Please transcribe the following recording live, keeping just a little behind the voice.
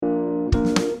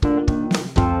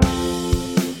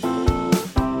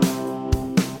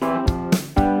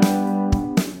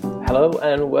Hello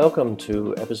and welcome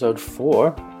to episode 4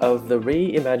 of the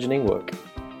Reimagining Work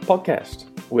podcast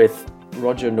with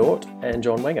Roger Nort and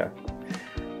John Wenger,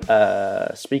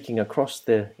 speaking across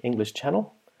the English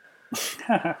Channel.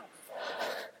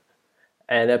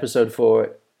 And episode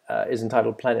 4 is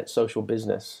entitled Planet Social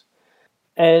Business.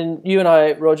 And you and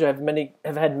I, Roger,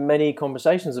 have had many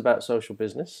conversations about social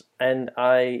business, and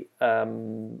I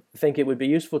think it would be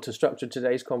useful to structure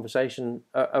today's conversation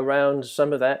around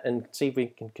some of that and see if we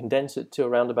can condense it to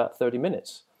around about 30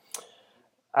 minutes.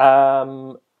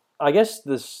 I guess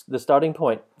the starting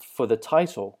point for the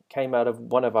title came out of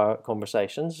one of our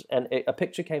conversations, and a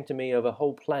picture came to me of a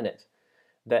whole planet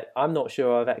that I'm not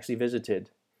sure I've actually visited,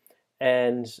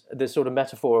 and this sort of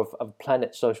metaphor of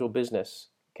planet social business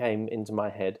came into my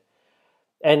head.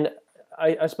 And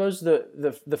I suppose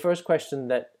the first question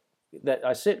that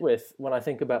I sit with when I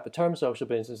think about the term social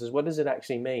business is, what does it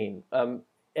actually mean? And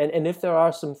if there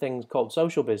are some things called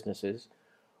social businesses,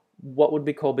 what would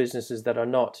be called businesses that are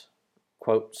not,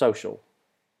 quote, social?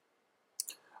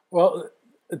 Well,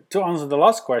 to answer the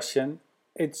last question,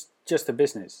 it's just a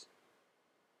business.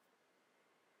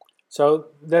 So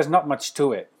there's not much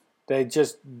to it. They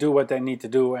just do what they need to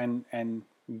do and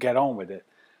get on with it.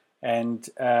 And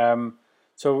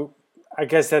so I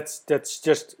guess that's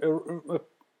just a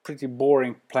pretty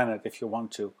boring planet, if you want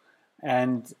to.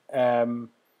 And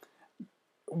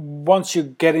once you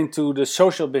get into the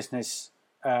social business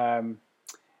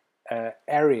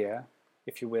area,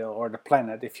 if you will, or the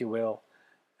planet, if you will,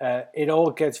 it all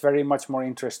gets very much more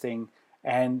interesting,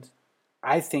 and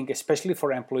I think, especially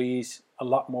for employees, a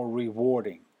lot more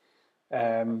rewarding.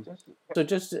 So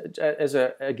just as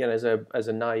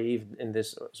a naive in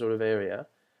this sort of area,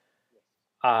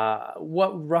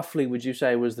 what roughly would you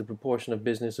say was the proportion of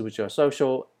businesses which are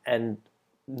social and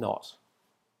not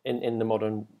in the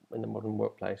modern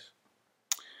workplace?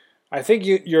 I think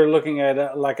you're looking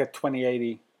at like a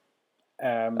 20-80.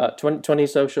 20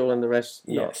 social and the rest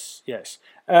not. Yes.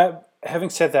 Having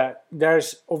said that,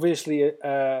 there's obviously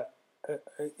a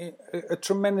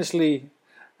tremendously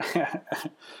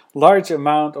large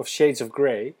amount of shades of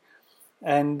gray,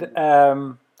 and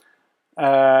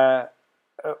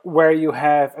where you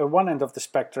have at one end of the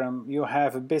spectrum, you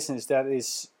have a business that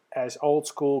is as old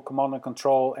school, command and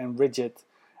control, and rigid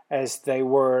as they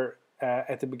were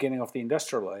at the beginning of the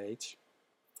industrial age.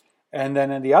 And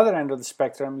then at the other end of the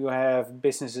spectrum, you have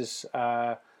businesses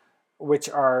which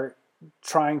are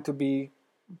trying to be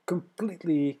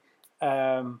completely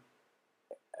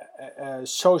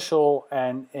social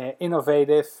and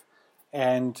innovative,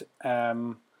 and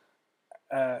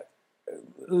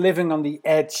living on the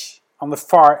edge, on the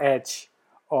far edge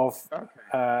of.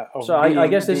 So I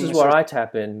guess this is where I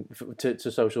tap in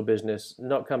to social business,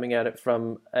 not coming at it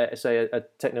from say a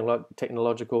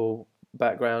technological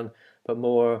background, but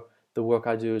more the work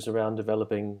I do is around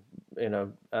developing,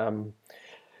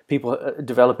 people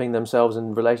developing themselves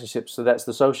in relationships. So that's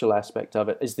the social aspect of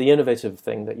it. It's the innovative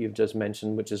thing that you've just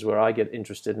mentioned, which is where I get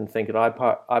interested and think that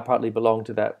I partly belong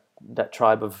to that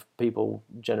tribe of people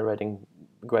generating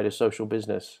greater social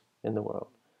business in the world.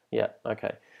 Yeah,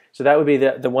 okay. So that would be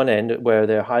the one end where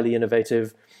they're highly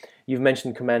innovative. You've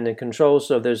mentioned command and control,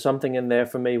 so there's something in there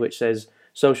for me which says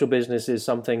social business is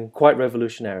something quite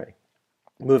revolutionary,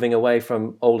 moving away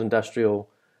from old industrial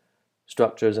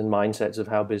structures and mindsets of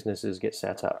how businesses get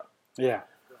set up. Yeah.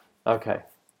 Okay.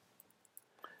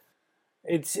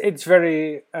 It's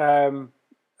very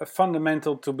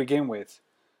fundamental to begin with,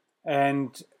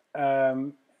 and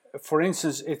for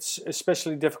instance, it's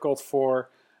especially difficult for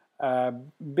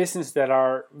businesses that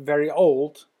are very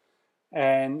old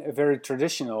and very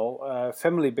traditional.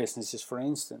 Family businesses, for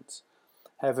instance,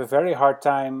 have a very hard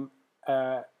time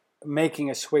making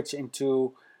a switch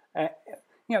into.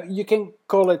 You can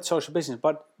call it social business,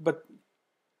 but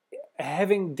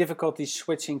having difficulty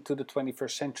switching to the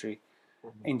 21st century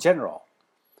in general.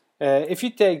 If you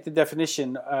take the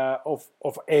definition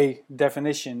of a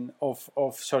definition of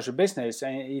social business,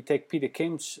 and you take Peter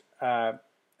Kim's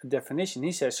definition,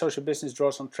 he says social business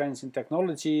draws on trends in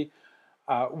technology,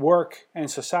 work,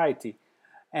 and society.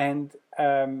 And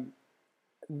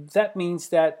that means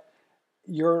that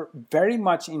you're very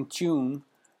much in tune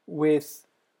with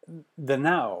the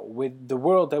now, with the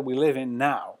world that we live in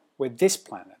now, with this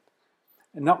planet,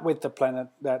 and not with the planet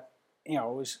that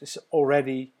is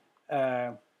already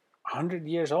 100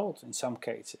 years old in some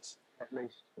cases. At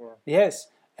least, yeah. Yes,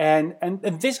 and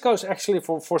this goes actually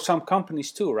for some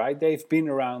companies too, right? They've been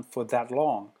around for that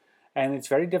long, and it's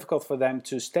very difficult for them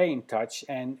to stay in touch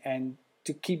and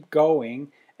to keep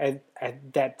going at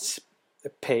that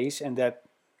pace and that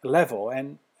level.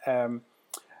 And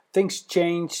things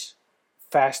change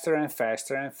faster and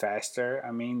faster and faster.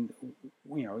 I mean,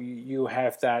 you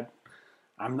have that.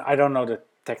 I don't know the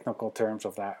technical terms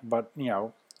of that, but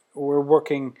we're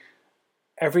working.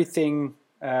 Everything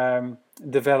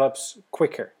develops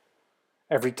quicker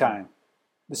every time.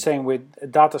 The same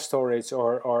with data storage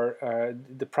or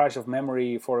the price of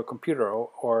memory for a computer,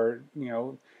 or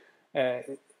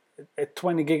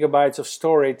 20 gigabytes of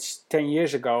storage 10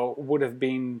 years ago would have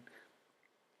been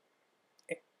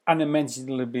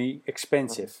unimaginably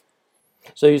expensive.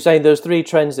 So you're saying those three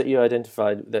trends that you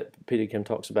identified that Peter Kim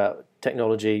talks about: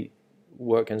 technology,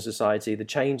 work, and society. The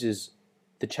changes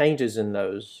in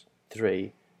those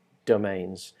three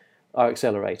domains are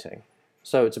accelerating.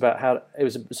 So it's about how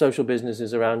social business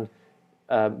is around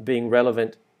being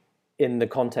relevant in the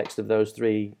context of those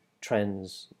three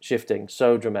trends shifting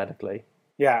so dramatically.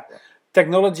 Yeah,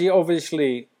 technology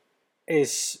obviously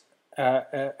is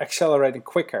accelerating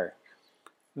quicker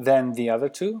than the other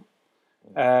two.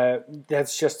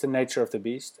 That's just the nature of the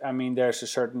beast. I mean, there's a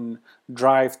certain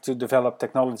drive to develop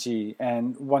technology,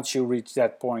 and once you reach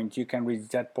that point, you can reach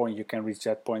that point, you can reach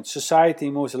that point.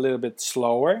 Society moves a little bit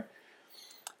slower,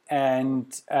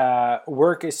 and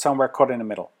work is somewhere caught in the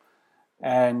middle.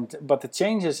 But the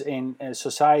changes in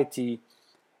society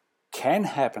can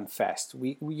happen fast.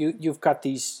 You've got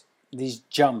these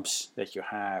jumps that you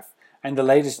have, and the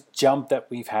latest jump that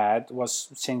we've had was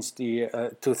since the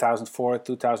 2004,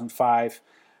 2005,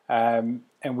 and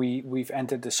we've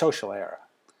entered the social era,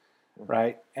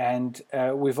 right? And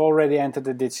we've already entered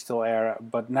the digital era,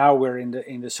 but now we're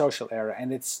in the social era,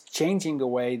 and it's changing the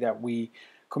way that we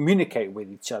communicate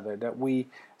with each other, that we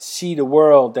see the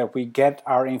world, that we get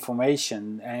our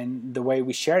information, and the way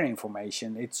we share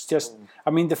information. It's just,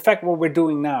 I mean, the fact what we're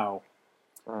doing now,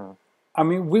 I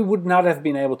mean, we would not have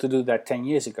been able to do that 10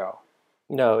 years ago.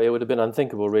 No, it would have been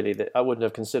unthinkable, really. That I wouldn't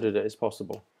have considered it as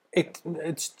possible.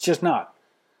 It's just not.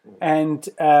 And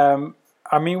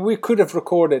I mean, we could have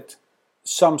recorded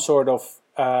some sort of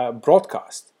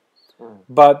broadcast,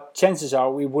 but chances are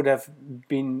we would have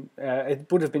been. It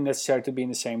would have been necessary to be in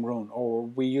the same room, or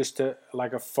we used to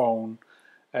like a phone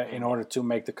in order to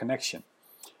make the connection.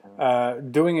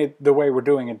 Doing it the way we're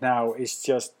doing it now is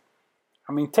just.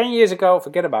 I mean, 10 years ago,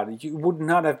 forget about it. You would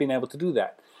not have been able to do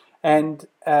that, and.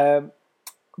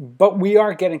 But we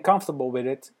are getting comfortable with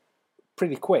it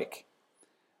pretty quick.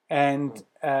 And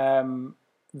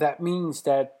that means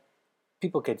that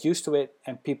people get used to it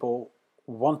and people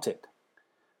want it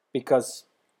because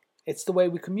it's the way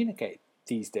we communicate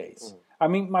these days. I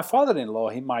mean, my father-in-law,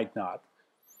 he might not.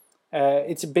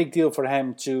 It's a big deal for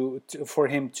him to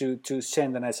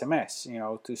send an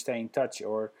SMS, to stay in touch,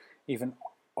 or even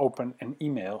open an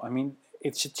email. I mean,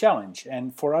 it's a challenge,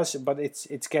 and for us, but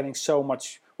it's getting so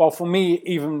much. Well, for me,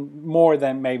 even more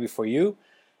than maybe for you,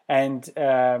 and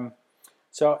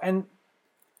so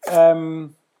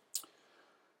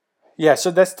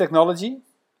that's technology,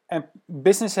 and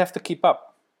business have to keep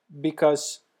up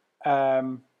because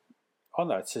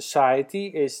society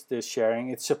is the sharing.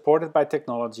 It's supported by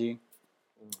technology,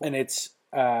 and it's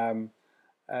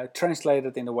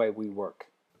translated in the way we work.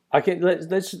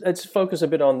 Let's focus a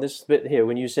bit on this bit here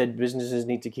when you said businesses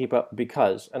need to keep up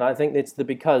because, and I think it's the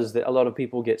because that a lot of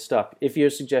people get stuck. If you're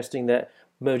suggesting that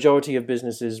majority of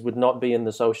businesses would not be in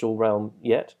the social realm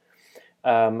yet,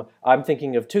 I'm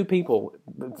thinking of two people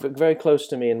very close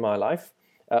to me in my life,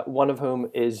 one of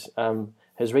whom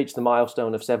has reached the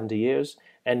milestone of 70 years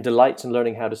and delights in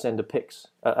learning how to send a Pix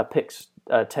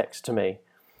text to me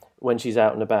when she's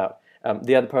out and about.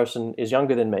 The other person is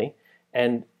younger than me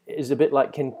and is a bit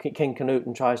like King Canute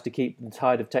and tries to keep the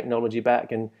tide of technology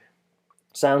back and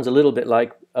sounds a little bit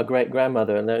like a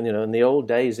great-grandmother. And then, in the old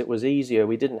days it was easier.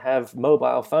 We didn't have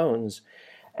mobile phones.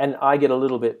 And I get a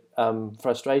little bit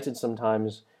frustrated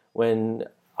sometimes when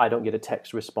I don't get a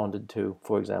text responded to,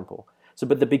 for example.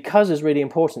 But the because is really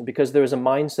important because there is a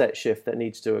mindset shift that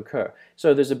needs to occur.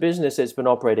 So there's a business that's been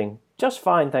operating just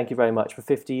fine, thank you very much, for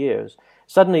 50 years.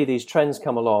 Suddenly these trends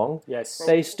come along. Yes.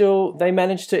 They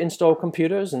manage to install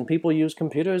computers and people use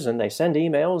computers and they send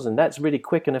emails and that's really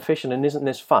quick and efficient and isn't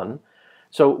this fun?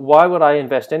 So why would I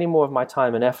invest any more of my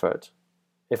time and effort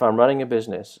if I'm running a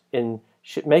business in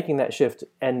making that shift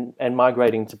and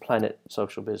migrating to Planet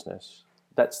Social Business?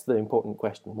 That's the important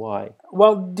question. Why?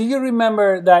 Well, do you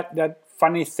remember that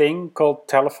funny thing called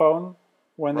telephone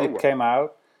when it came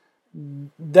out?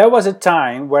 There was a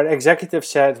time where executives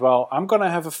said, well, I'm going to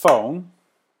have a phone.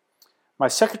 My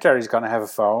secretary is going to have a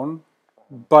phone.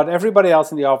 But everybody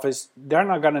else in the office, they're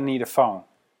not going to need a phone.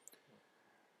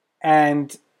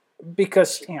 And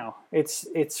because,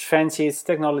 it's fancy, its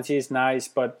technology is nice,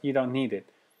 but you don't need it.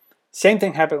 Same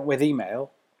thing happened with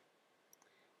email.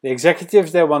 The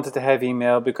executives, they wanted to have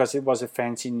email because it was a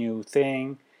fancy new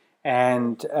thing,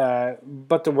 and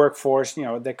but the workforce,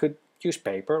 they could use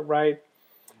paper, right?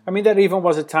 I mean, there even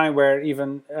was a time where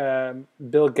even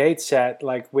Bill Gates said,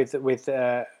 like with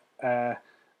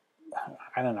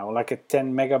I don't know, like a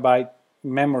 10 megabyte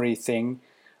memory thing,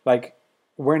 like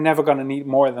we're never going to need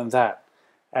more than that.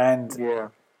 And Yeah.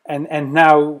 and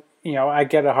now, I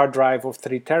get a hard drive of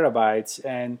 3 terabytes,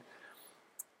 and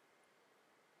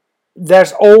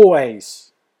there's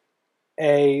always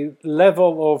a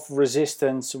level of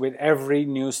resistance with every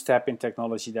new step in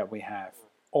technology that we have,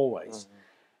 always.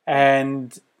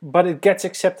 And but it gets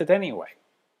accepted anyway.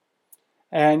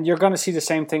 And you're going to see the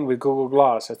same thing with Google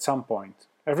Glass at some point.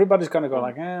 Everybody's going to go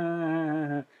like,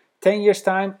 10 years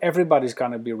time, everybody's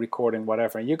going to be recording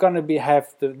whatever. You're going to have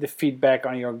the feedback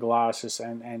on your glasses,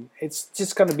 and it's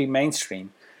just going to be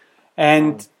mainstream.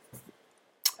 And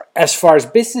as far as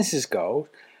businesses go,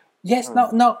 yes,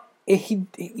 no,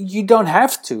 you don't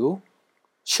have to,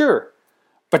 sure,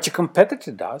 but your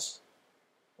competitor does.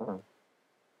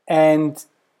 And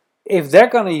if they're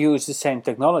going to use the same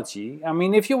technology, I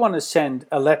mean, if you want to send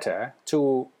a letter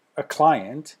to a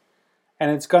client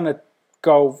and it's going to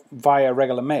go via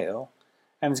regular mail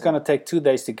and it's going to take 2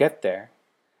 days to get there,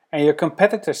 and your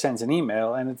competitor sends an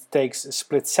email and it takes a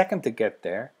split second to get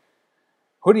there,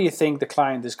 who do you think the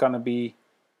client is going to be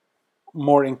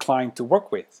more inclined to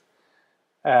work with?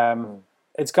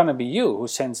 It's going to be you who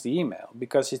sends the email,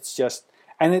 because it's just,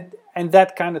 and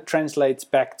that kind of translates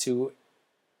back to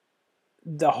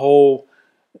the whole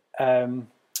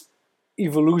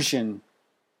evolution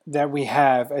that we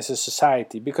have as a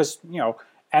society, because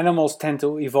animals tend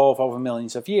to evolve over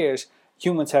millions of years.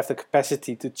 Humans have the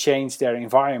capacity to change their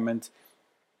environment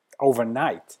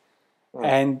overnight,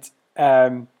 and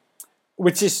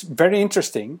which is very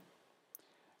interesting,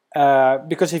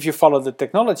 because if you follow the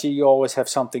technology, you always have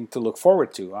something to look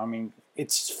forward to. I mean,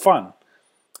 it's fun,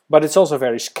 but it's also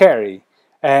very scary,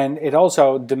 and it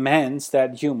also demands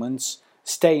that humans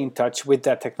stay in touch with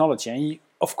that technology. And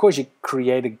of course, you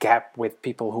create a gap with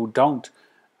people who don't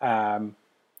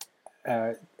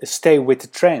stay with the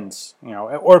trends,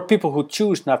 or people who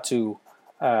choose not to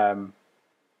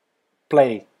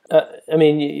play. I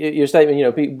mean, your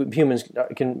statement, humans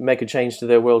can make a change to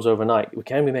their worlds overnight.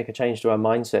 Can we make a change to our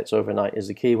mindsets overnight is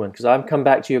the key one. Because I've come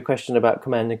back to your question about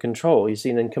command and control. You see,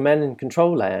 in command and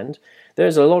control land,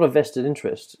 there's a lot of vested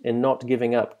interest in not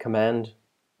giving up command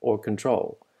or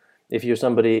control. If you're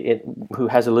somebody who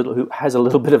has a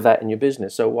little bit of that in your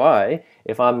business, so why,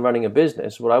 if I'm running a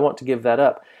business, would I want to give that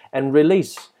up and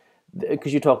release?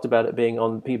 Because you talked about it being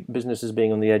on businesses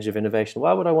being on the edge of innovation.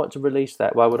 Why would I want to release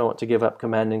that? Why would I want to give up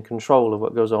command and control of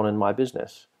what goes on in my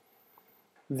business?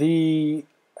 The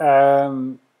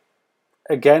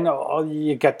again,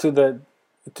 you get to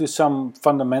some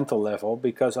fundamental level,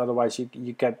 because otherwise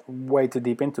you get way too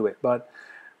deep into it. But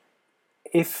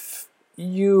if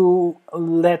you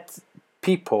let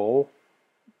people,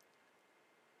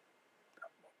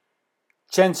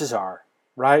 chances are,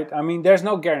 right? I mean, there's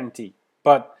no guarantee,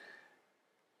 but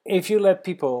if you let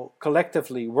people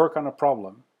collectively work on a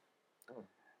problem,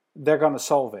 they're going to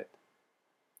solve it.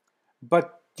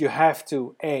 But you have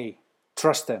to,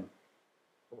 trust them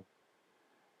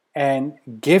and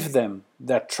give them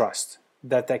that trust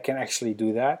that they can actually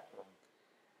do that.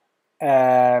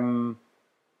 And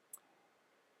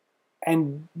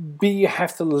you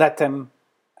have to let them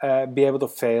be able to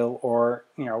fail, or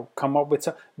come up with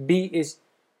some.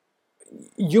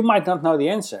 You might not know the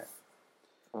answer.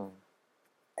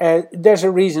 There's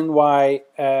a reason why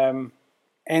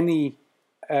any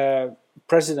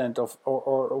president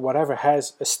or whatever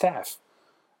has a staff,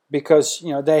 because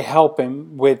they help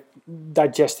him with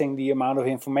digesting the amount of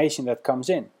information that comes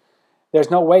in. There's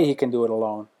no way he can do it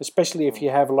alone, especially if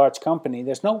you have a large company.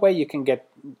 There's no way you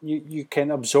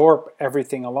can absorb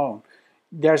everything alone.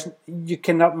 You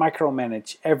cannot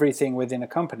micromanage everything within a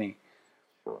company,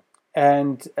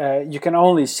 and you can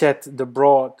only set the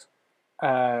broad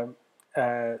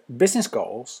business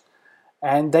goals,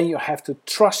 and then you have to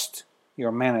trust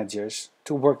your managers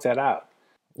to work that out.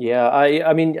 Yeah,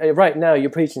 I mean, right now you're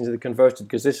preaching to the converted,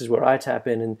 because this is where I tap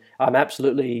in, and I'm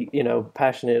absolutely,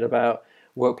 passionate about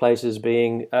workplaces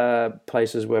being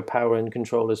places where power and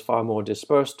control is far more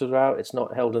dispersed throughout. It's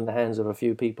not held in the hands of a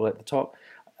few people at the top.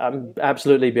 I'm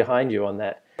absolutely behind you on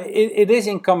that. It is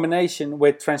in combination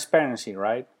with transparency,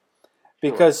 right?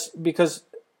 Because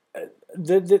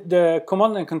the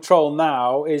command and control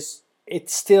now it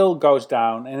still goes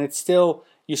down, and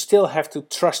you still have to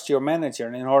trust your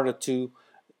manager in order to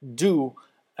do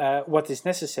what is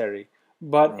necessary.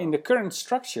 But in the current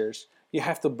structures, you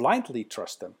have to blindly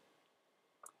trust them,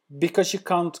 because you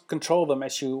can't control them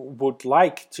as you would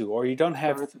like to, or you don't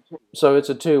have. So it's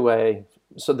a two-way.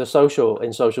 So the social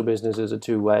in social business is a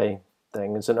two-way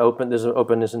thing. There's an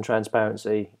openness and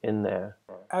transparency in there.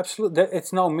 Absolutely,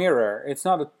 it's no mirror. It's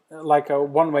not like a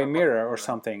one-way mirror or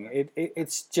something.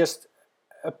 It's just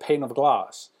a pane of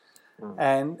glass,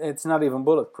 and it's not even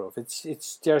bulletproof.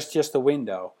 It's just a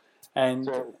window, and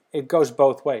it goes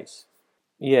both ways.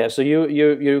 Yeah. So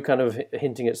you're kind of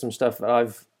hinting at some stuff that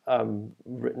I've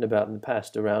written about in the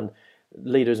past around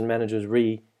leaders and managers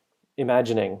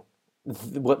reimagining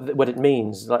what it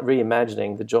means, like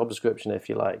reimagining the job description, if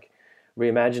you like,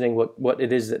 reimagining what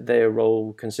it is that their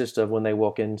role consists of when they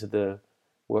walk into the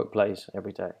workplace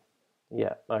every day.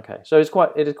 Yeah, okay. So it is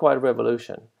quite a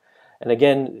revolution. And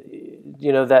again,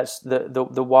 that's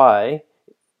the why.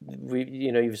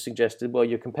 You've suggested, well,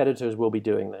 your competitors will be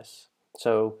doing this.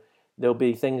 So there'll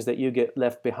be things that you get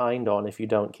left behind on if you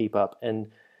don't keep up,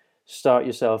 and start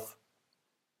yourself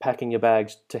packing your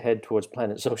bags to head towards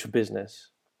Planet Social Business.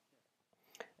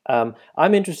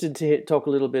 I'm interested to talk a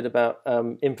little bit about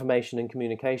information and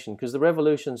communication, because the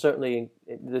revolution, certainly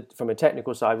from a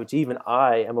technical side, which even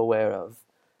I am aware of,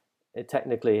 it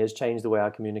technically has changed the way I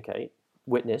communicate,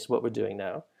 witness what we're doing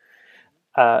now.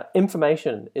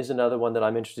 Information is another one that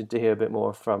I'm interested to hear a bit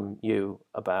more from you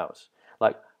about.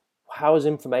 Like, how is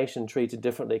information treated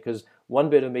differently? Because one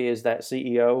bit of me is that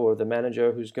CEO or the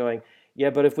manager who's going,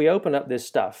 yeah, but if we open up this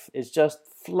stuff, it's just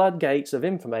floodgates of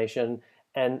information.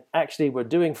 And actually, we're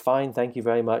doing fine, thank you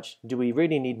very much. Do we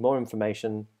really need more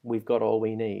information? We've got all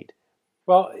we need.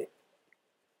 Well,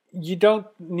 you don't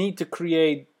need to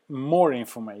create more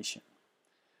information.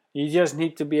 You just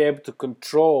need to be able to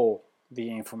control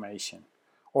the information,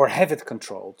 or have it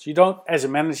controlled. You don't, as a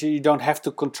manager, you don't have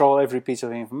to control every piece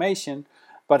of information,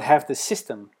 but have the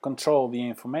system control the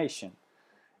information.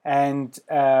 And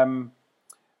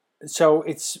so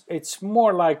it's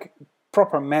more like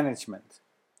proper management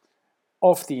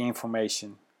of the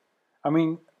information. I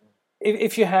mean,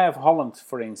 if you have Holland,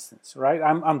 for instance, right?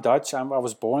 I'm Dutch. I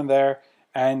was born there,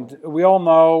 and we all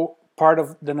know part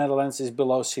of the Netherlands is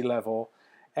below sea level.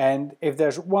 And if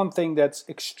there's one thing that's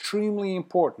extremely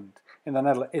important in the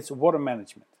Netherlands, it's water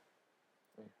management,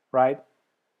 right?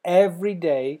 Every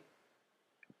day,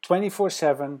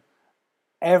 24/7,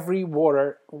 every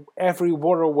waterway,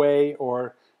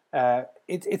 or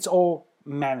it's all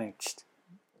managed.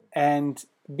 And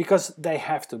because they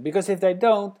have to. Because if they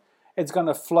don't, it's going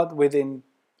to flood within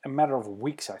a matter of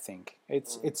weeks, I think. It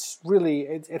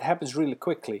happens really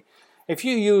quickly. If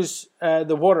you use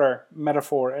the water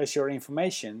metaphor as your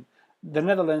information, the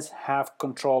Netherlands have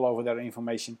control over their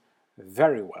information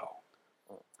very well.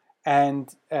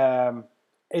 And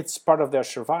it's part of their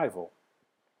survival.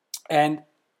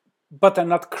 But they're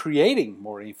not creating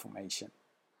more information,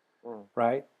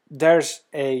 right? There's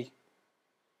a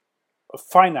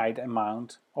finite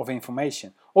amount of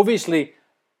information. Obviously,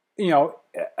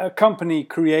 a company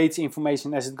creates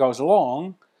information as it goes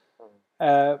along,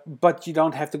 but you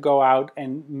don't have to go out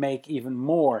and make even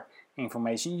more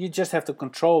information. You just have to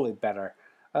control it better,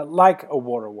 like a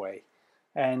waterway,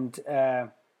 and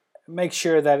make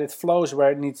sure that it flows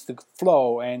where it needs to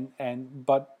flow,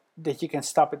 but that you can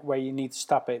stop it where you need to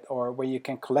stop it, or where you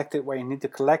can collect it where you need to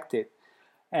collect it,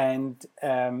 and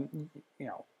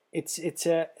It's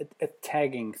a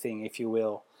tagging thing, if you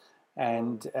will,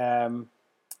 and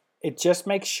it just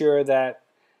makes sure that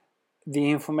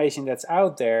the information that's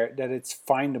out there, that it's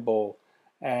findable,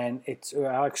 and it's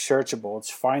like searchable,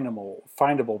 it's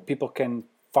findable. People can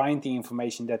find the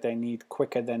information that they need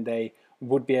quicker than they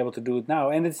would be able to do it now,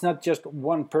 and it's not just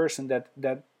one person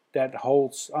that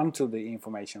holds onto the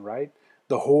information, right?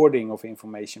 The hoarding of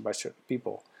information by certain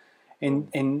people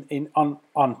on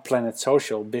Planet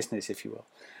Social Business, if you will.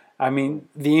 I mean,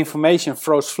 the information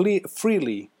flows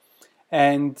freely,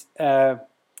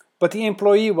 but the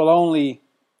employee will only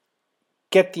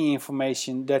get the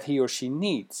information that he or she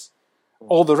needs.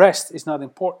 All the rest is not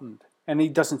important, and he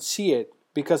doesn't see it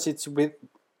because it's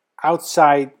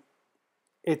outside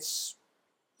its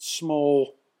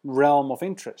small realm of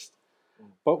interest.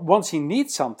 But once he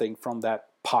needs something from that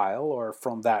pile, or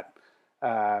from that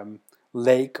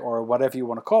lake, or whatever you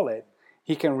want to call it,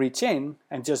 he can reach in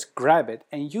and just grab it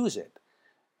and use it.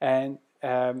 And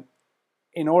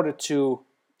in order to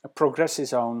progress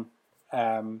his own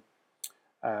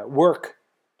work.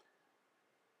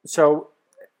 So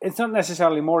it's not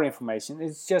necessarily more information,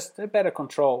 it's just a better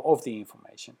control of the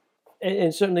information.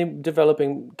 And certainly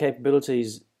developing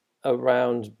capabilities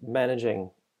around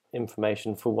managing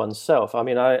information for oneself. I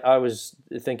mean, I was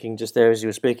thinking just there as you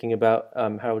were speaking about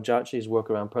Harold Jarche's work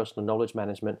around personal knowledge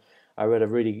management. I read a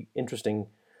really interesting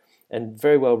and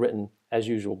very well written as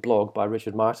usual, blog by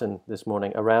Richard Martin this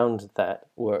morning around that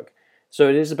work. So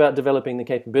it is about developing the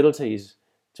capabilities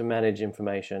to manage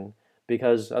information,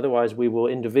 because otherwise we will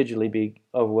individually be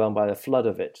overwhelmed by the flood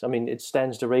of it. I mean, it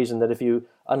stands to reason that if you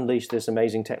unleash this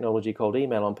amazing technology called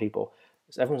email on people,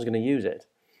 everyone's going to use it.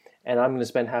 And I'm going to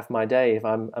spend half my day, if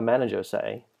I'm a manager,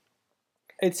 say.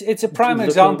 It's a prime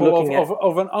example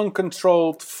of an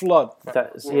uncontrolled flood.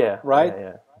 Right?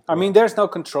 Yeah. I mean, there's no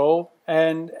control,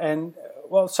 and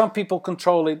well, some people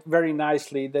control it very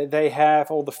nicely. They have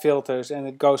all the filters, and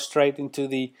it goes straight into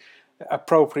the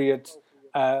appropriate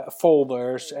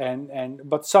folders,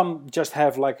 but some just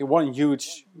have like one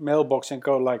huge mailbox and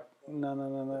go like no,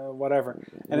 whatever,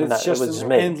 and it's just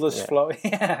an endless flow.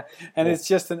 It's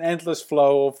just an endless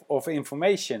flow of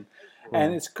information,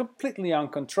 and it's completely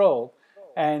uncontrolled.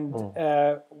 And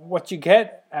what you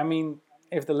get, I mean,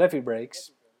 if the levee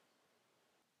breaks.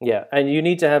 Yeah, and you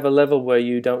need to have a level where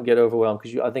you don't get overwhelmed,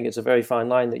 because I think it's a very fine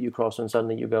line that you cross when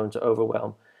suddenly you go into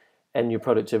overwhelm and your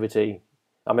productivity.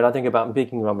 I mean, I think about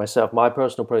speaking about myself, my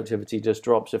personal productivity just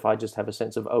drops if I just have a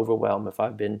sense of overwhelm, if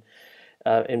I've been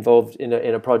involved in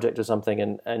a project or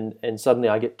something, and suddenly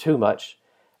I get too much,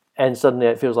 and suddenly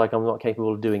it feels like I'm not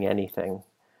capable of doing anything.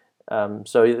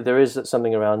 So there is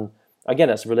something around, again,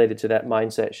 that's related to that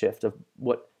mindset shift of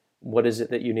what is it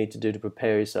that you need to do to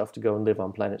prepare yourself to go and live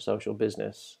on Planet Social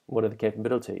Business? What are the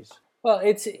capabilities? Well,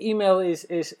 email is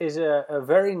a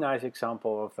very nice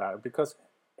example of that, because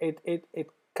it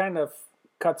kind of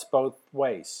cuts both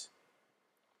ways.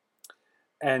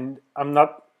 And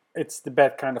it's the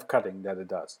bad kind of cutting that it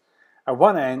does. At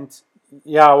one end,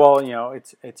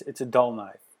 it's a dull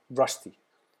knife, rusty.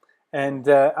 And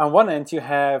on one end, you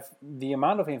have the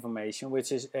amount of information,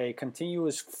 which is a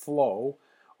continuous flow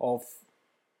of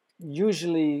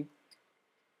usually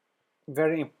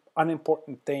very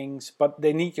unimportant things, but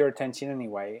they need your attention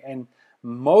anyway. And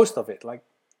most of it,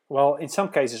 in some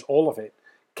cases, all of it,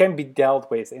 can be dealt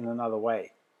with in another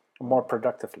way, more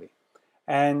productively.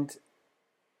 And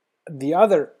the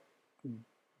other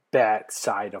bad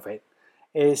side of it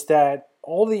is that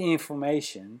all the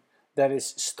information that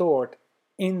is stored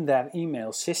in that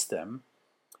email system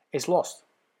is lost,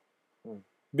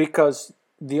 because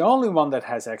the only one that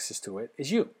has access to it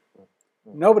is you.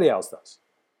 Nobody else does.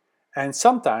 And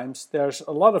sometimes there's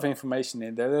a lot of information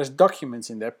in there. There's documents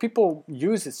in there. People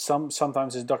use it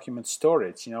sometimes as document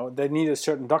storage. They need a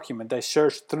certain document. They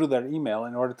search through their email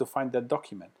in order to find that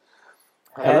document.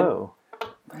 Hello.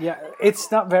 And,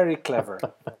 it's not very clever.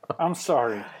 I'm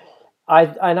sorry. I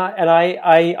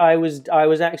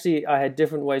had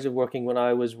different ways of working when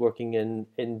I was working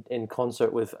in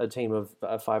concert with a team of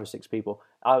 5 or 6 people.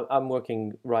 I'm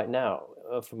working right now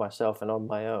for myself and on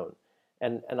my own,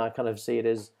 and I kind of see it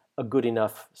as a good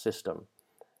enough system.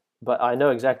 But I know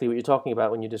exactly what you're talking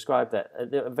about when you describe that.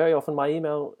 Very often my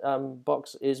email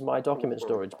box is my document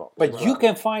storage box. But you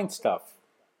can find stuff.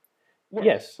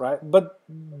 Yes. Right? But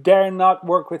dare not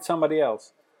work with somebody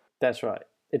else. That's right.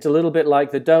 It's a little bit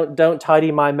like the don't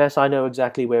tidy my mess, I know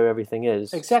exactly where everything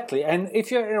is. Exactly. And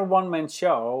if you're in a one-man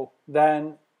show,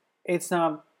 then it's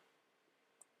not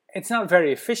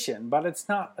very efficient, but it's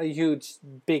not a huge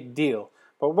big deal.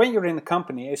 But when you're in a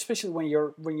company, especially when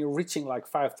you're reaching like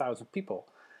 5,000 people,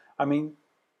 I mean,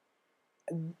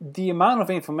 the amount of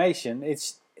information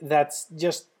that's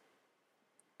just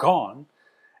gone,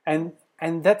 and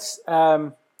that's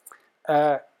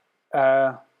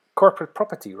corporate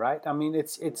property, right? I mean,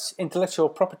 it's intellectual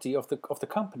property of the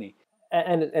company,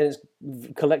 and it's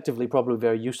collectively probably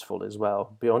very useful as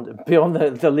well. Beyond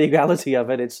the legality of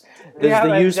it, there's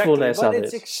the usefulness of it. But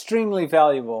it's extremely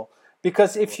valuable,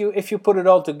 because if you put it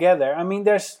all together, I mean,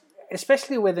 there's,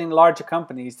 especially within larger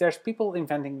companies, there's people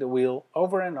inventing the wheel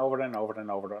over and over and over and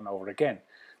over and over again.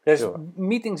 There's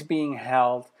meetings being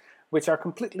held which are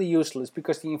completely useless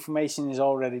because the information is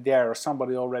already there, or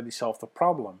somebody already solved the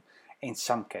problem in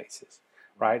some cases,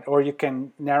 right? Or you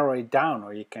can narrow it down,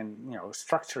 or you can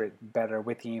structure it better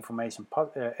with the information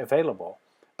available,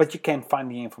 but you can't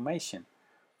find the information.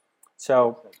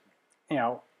 So,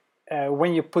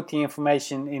 when you put the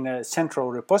information in a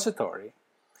central repository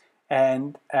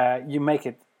and you make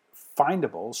it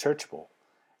findable, searchable,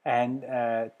 and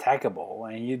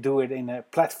taggable, and you do it in a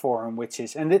platform which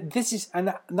is,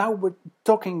 and now we're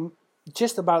talking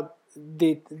just about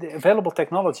the available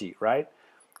technology, right?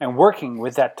 And working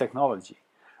with that technology.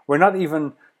 We're not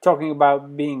even talking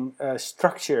about being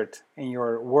structured in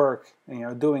your work,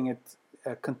 doing it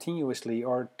continuously,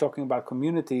 or talking about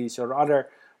communities or other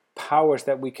powers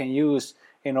that we can use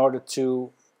in order to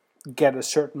get a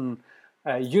certain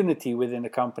unity within the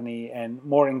company and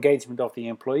more engagement of the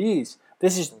employees.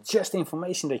 This is just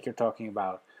information that you're talking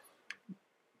about.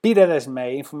 be that as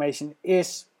may, information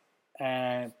is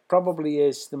probably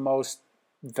is the most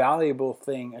valuable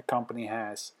thing a company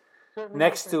has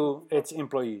next to its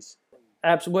employees.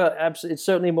 Well, it's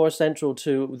certainly more central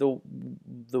to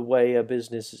the way a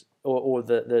business or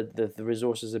the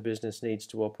resources a business needs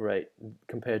to operate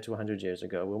compared to 100 years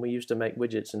ago. When we used to make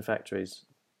widgets in factories,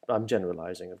 I'm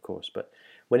generalizing, of course, but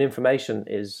when information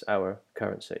is our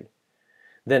currency,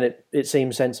 then it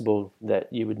seems sensible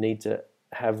that you would need to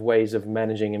have ways of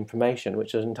managing information,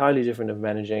 which is entirely different of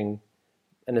managing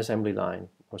an assembly line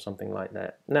or something like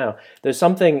that. Now, there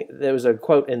was a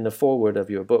quote in the foreword of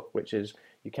your book, which is,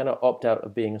 you cannot opt out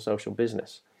of being a social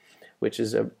business, which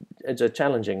is it's a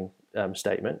challenging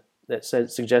statement that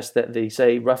suggests that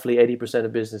say roughly 80%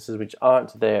 of businesses which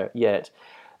aren't there yet,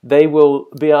 they will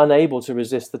be unable to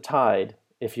resist the tide,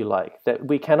 if you like, that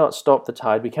we cannot stop the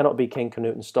tide. We cannot be King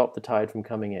Canute and stop the tide from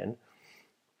coming in.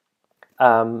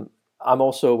 I'm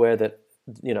also aware that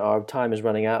our time is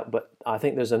running out, but I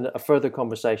think there's a further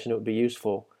conversation that would be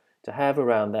useful to have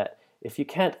around that. If you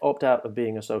can't opt out of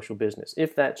being a social business,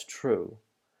 if that's true,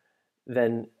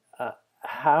 then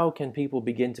how can people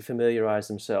begin to familiarize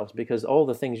themselves? Because all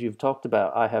the things you've talked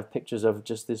about, I have pictures of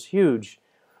just this huge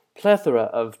plethora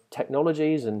of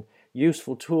technologies and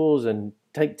useful tools and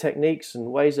techniques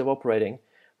and ways of operating.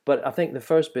 But I think the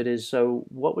first bit is, so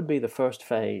what would be the first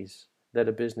phase that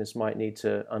a business might need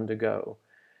to undergo?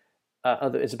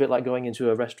 It's a bit like going into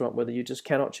a restaurant where you just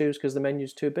cannot choose because the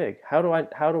menu's too big. How do I,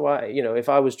 if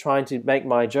I was trying to make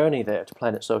my journey there to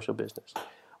Planet Social Business,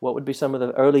 what would be some of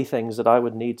the early things that I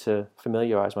would need to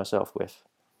familiarize myself with?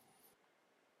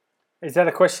 Is that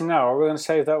a question now, or we're going to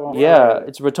save that one? Yeah,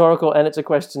 it's rhetorical and it's a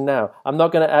question now. I'm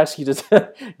not going to ask you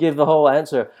to give the whole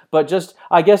answer, but just,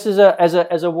 I guess,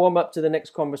 as a warm up to the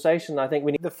next conversation, I think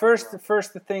we need the first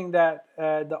thing that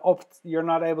you're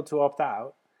not able to opt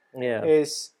out. Yeah.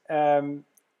 Is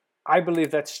I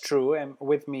believe that's true, and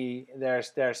with me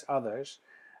there's others.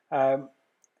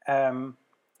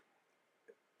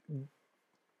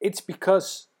 It's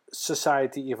because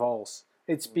society evolves.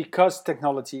 It's because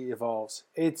technology evolves.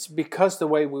 It's because the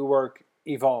way we work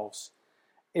evolves.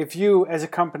 If you, as a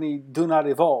company, do not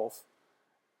evolve,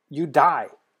 you die.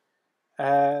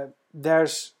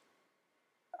 There's,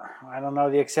 I don't know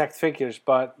the exact figures,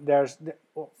 but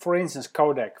for instance,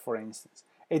 Kodak,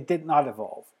 it did not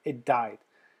evolve. It died.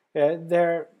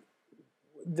 There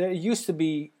used to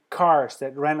be cars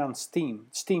that ran on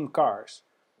steam cars.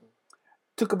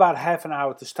 Took about half an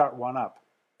hour to start one up.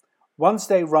 Once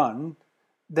they run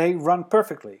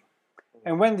perfectly.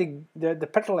 And when the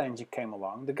petrol engine came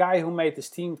along, the guy who made the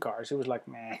steam cars, he was like,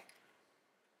 meh.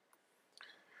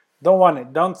 Don't want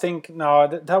it. Don't think, no,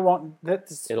 that won't.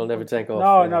 It'll never take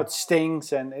off. No, it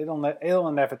stinks and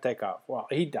it'll never take off. Well,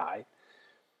 he died,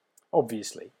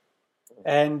 obviously.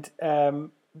 And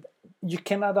you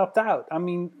cannot opt out. I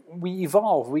mean, we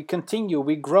evolve, we continue,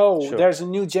 we grow. Sure. There's a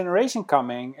new generation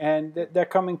coming, and they're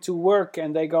coming to work,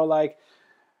 and they go like,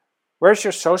 "Where's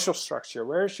your social structure?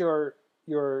 Where's your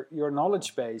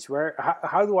knowledge base?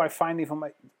 How do I find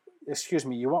information? Excuse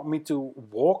me, you want me to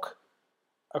walk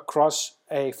across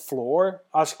a floor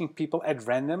asking people at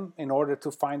random in order to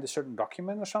find a certain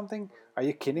document or something? Are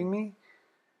you kidding me?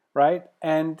 Right?"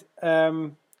 And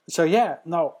so yeah,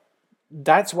 no.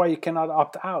 That's why you cannot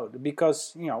opt out,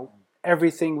 because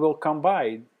everything will come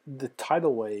by, the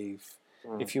tidal wave,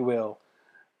 if you will.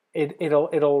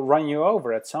 It'll run you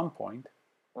over at some point.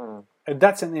 And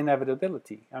that's an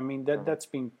inevitability. I mean that's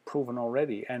been proven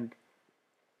already. And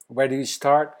where do you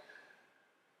start?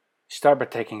 Start by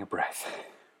taking a breath,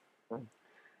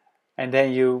 and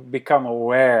then you become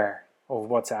aware of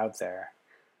what's out there,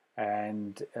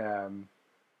 and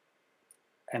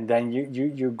then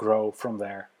you grow from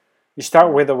there. You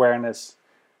start with awareness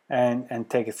and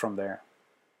take it from there.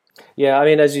 Yeah, I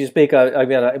mean, as you speak,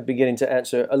 I'm beginning to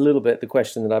answer a little bit the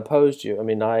question that I posed you. I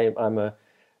mean, I'm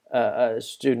a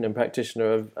student and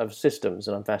practitioner of systems,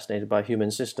 and I'm fascinated by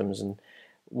human systems. And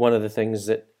one of the things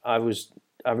that I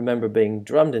remember being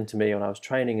drummed into me when I was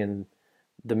training in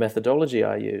the methodology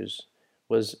I use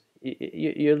was,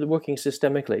 you're working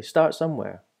systemically. Start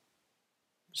somewhere.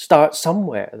 Start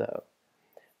somewhere, though.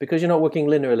 Because you're not working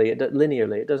linearly,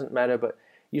 it doesn't matter, but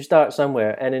you start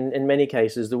somewhere. And in many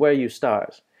cases, the way you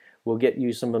start will get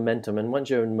you some momentum. And once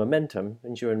you're in momentum,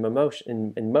 once you're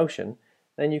in motion,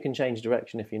 then you can change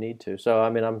direction if you need to. So,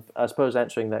 I mean, I suppose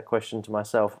answering that question to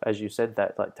myself, as you said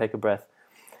that, like take a breath,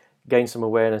 gain some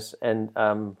awareness and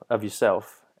of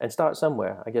yourself, and start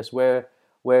somewhere. I guess where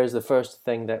is the first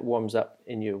thing that warms up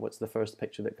in you? What's the first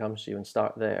picture that comes to you? And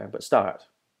start there. But start,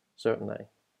 certainly.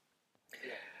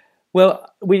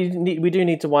 Well, we do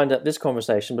need to wind up this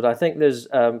conversation, but I think there's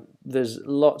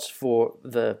lots for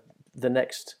the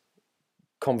next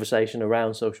conversation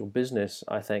around social business,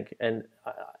 I think. And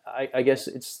I guess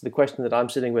it's the question that I'm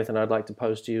sitting with and I'd like to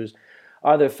pose to you is,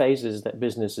 are there phases that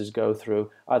businesses go through?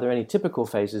 Are there any typical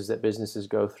phases that businesses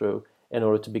go through in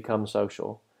order to become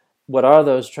social? What are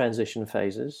those transition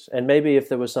phases? And maybe if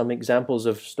there were some examples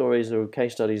of stories or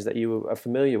case studies that you are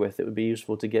familiar with, it would be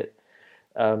useful to get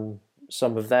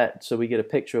some of that so we get a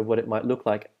picture of what it might look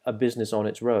like, a business on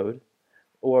its road,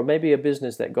 or maybe a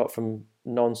business that got from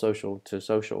non-social to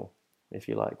social, if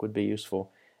you like, would be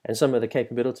useful, and some of the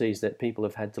capabilities that people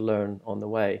have had to learn on the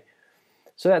way.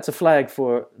 So that's a flag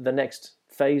for the next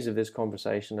phase of this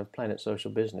conversation of Planet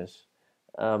Social Business.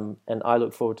 And I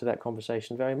look forward to that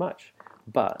conversation very much.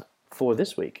 But for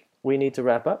this week, we need to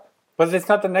wrap up. But it's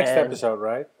not the next episode,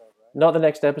 right? Not the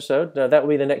next episode. No, that will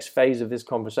be the next phase of this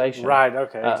conversation. Right,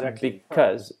 okay, exactly.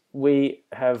 Because we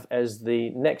have as the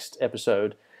next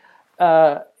episode,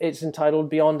 it's entitled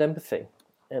Beyond Empathy.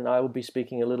 And I will be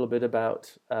speaking a little bit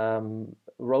about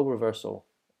role reversal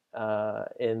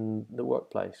in the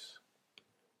workplace.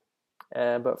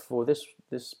 But for this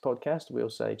podcast, we'll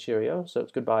say cheerio. So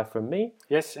it's goodbye from me.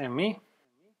 Yes, and me.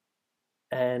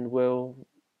 And we'll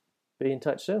be in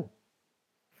touch soon.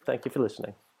 Thank you for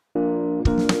listening.